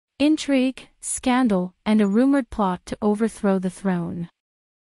intrigue, scandal, and a rumored plot to overthrow the throne.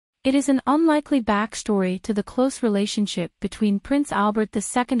 It is an unlikely backstory to the close relationship between Prince Albert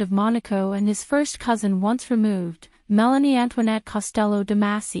II of Monaco and his first cousin once removed, Melanie-Antoinette Costello de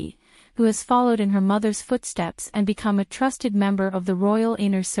Massy, who has followed in her mother's footsteps and become a trusted member of the royal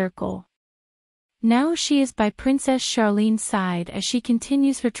inner circle. Now she is by Princess Charlene's side as she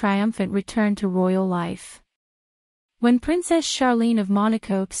continues her triumphant return to royal life. When Princess Charlene of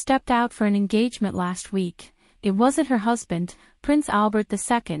Monaco stepped out for an engagement last week, it wasn't her husband, Prince Albert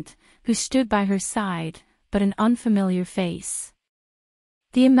II, who stood by her side, but an unfamiliar face.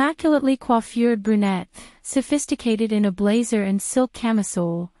 The immaculately coiffured brunette, sophisticated in a blazer and silk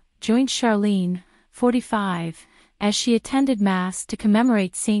camisole, joined Charlene, 45, as she attended Mass to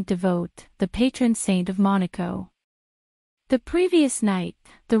commemorate Saint Devote, the patron saint of Monaco. The previous night,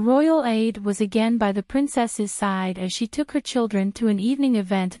 the royal aide was again by the princess's side as she took her children to an evening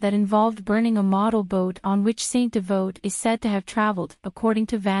event that involved burning a model boat on which Saint Devote is said to have traveled. According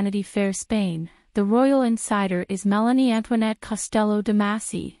to Vanity Fair Spain, the royal insider is Melanie-Antoinette Costello de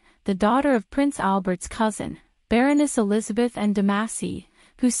Massy, the daughter of Prince Albert's cousin, Baroness Elizabeth and de Massy,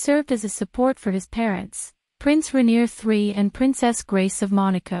 who served as a support for his parents, Prince Rainier III and Princess Grace of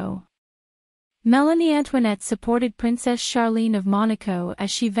Monaco. Melanie-Antoinette supported Princess Charlene of Monaco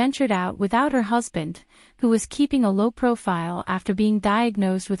as she ventured out without her husband, who was keeping a low profile after being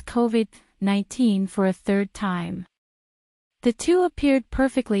diagnosed with COVID-19 for a third time. The two appeared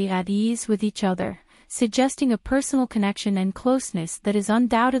perfectly at ease with each other, suggesting a personal connection and closeness that is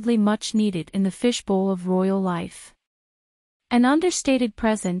undoubtedly much needed in the fishbowl of royal life. An understated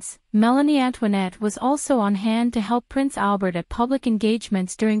presence, Melanie-Antoinette was also on hand to help Prince Albert at public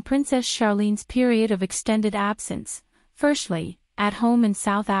engagements during Princess Charlene's period of extended absence, firstly, at home in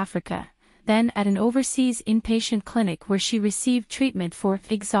South Africa, then at an overseas inpatient clinic where she received treatment for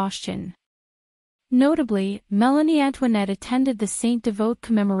exhaustion. Notably, Melanie-Antoinette attended the Saint Devote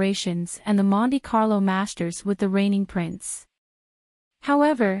commemorations and the Monte Carlo Masters with the reigning prince.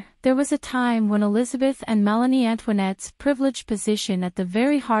 However, there was a time when Elizabeth and Melanie-Antoinette's privileged position at the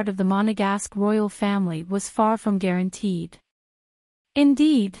very heart of the Monegasque royal family was far from guaranteed.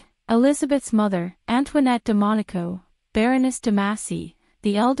 Indeed, Elizabeth's mother, Antoinette de Monaco, Baroness de Massy,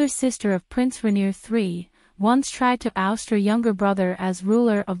 the elder sister of Prince Rainier III, once tried to oust her younger brother as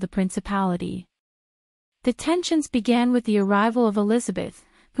ruler of the principality. The tensions began with the arrival of Elizabeth,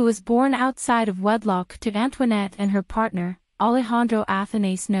 who was born outside of wedlock to Antoinette and her partner, Alejandro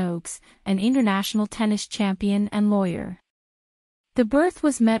Athanase Nogues, an international tennis champion and lawyer. The birth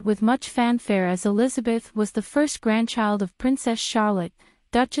was met with much fanfare as Elizabeth was the first grandchild of Princess Charlotte,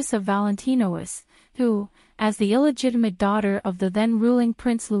 Duchess of Valentinois, who, as the illegitimate daughter of the then-ruling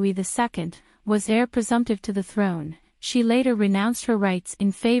Prince Louis II, was heir presumptive to the throne. She later renounced her rights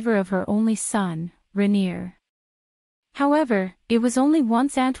in favor of her only son, Rainier. However, it was only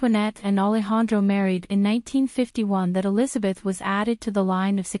once Antoinette and Alejandro married in 1951 that Elizabeth was added to the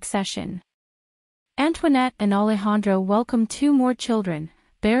line of succession. Antoinette and Alejandro welcomed two more children,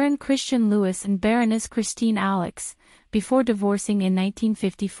 Baron Christian Louis and Baroness Christine Alix, before divorcing in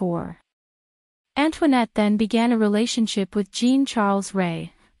 1954. Antoinette then began a relationship with Jean-Charles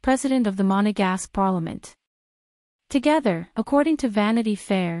Ray, president of the Monegasque Parliament. Together, according to Vanity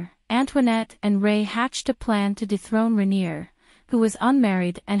Fair, Antoinette and Ray hatched a plan to dethrone Rainier, who was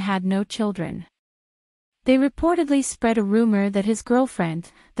unmarried and had no children. They reportedly spread a rumor that his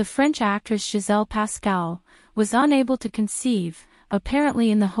girlfriend, the French actress Gisèle Pascal, was unable to conceive,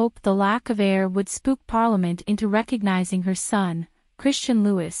 apparently in the hope the lack of heir would spook Parliament into recognizing her son, Christian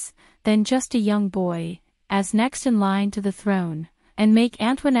Louis, then just a young boy, as next in line to the throne, and make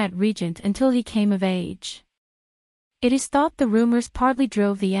Antoinette regent until he came of age. It is thought the rumors partly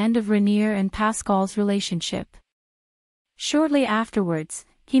drove the end of Rainier and Pascal's relationship. Shortly afterwards,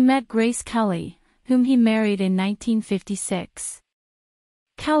 he met Grace Kelly, whom he married in 1956.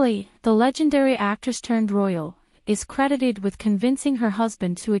 Kelly, the legendary actress-turned-royal, is credited with convincing her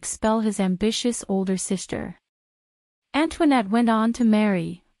husband to expel his ambitious older sister. Antoinette went on to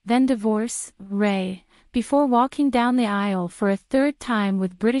marry, then divorce, Ray, before walking down the aisle for a third time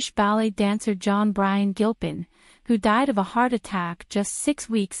with British ballet dancer John Brian Gilpin, who died of a heart attack just 6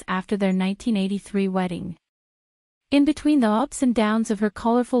 weeks after their 1983 wedding. In between the ups and downs of her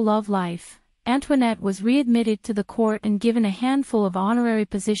colorful love life, Antoinette was readmitted to the court and given a handful of honorary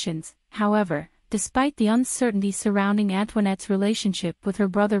positions. However, despite the uncertainty surrounding Antoinette's relationship with her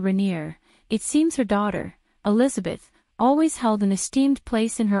brother Rainier, it seems her daughter, Elizabeth, always held an esteemed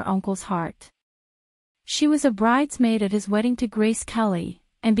place in her uncle's heart. She was a bridesmaid at his wedding to Grace Kelly,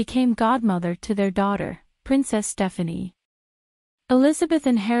 and became godmother to their daughter, Princess Stephanie. Elizabeth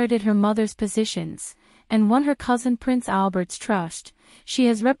inherited her mother's positions, and won her cousin Prince Albert's trust. She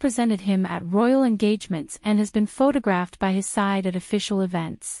has represented him at royal engagements and has been photographed by his side at official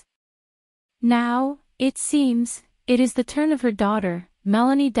events. Now, it seems, it is the turn of her daughter,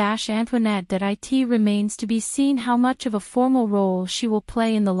 Melanie-Antoinette. It remains to be seen how much of a formal role she will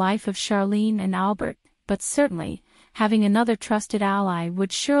play in the life of Charlene and Albert, but certainly, having another trusted ally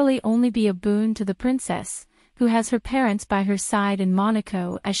would surely only be a boon to the princess, who has her parents by her side in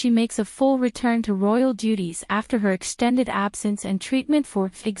Monaco as she makes a full return to royal duties after her extended absence and treatment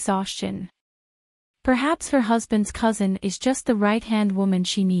for exhaustion. Perhaps her husband's cousin is just the right-hand woman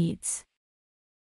she needs.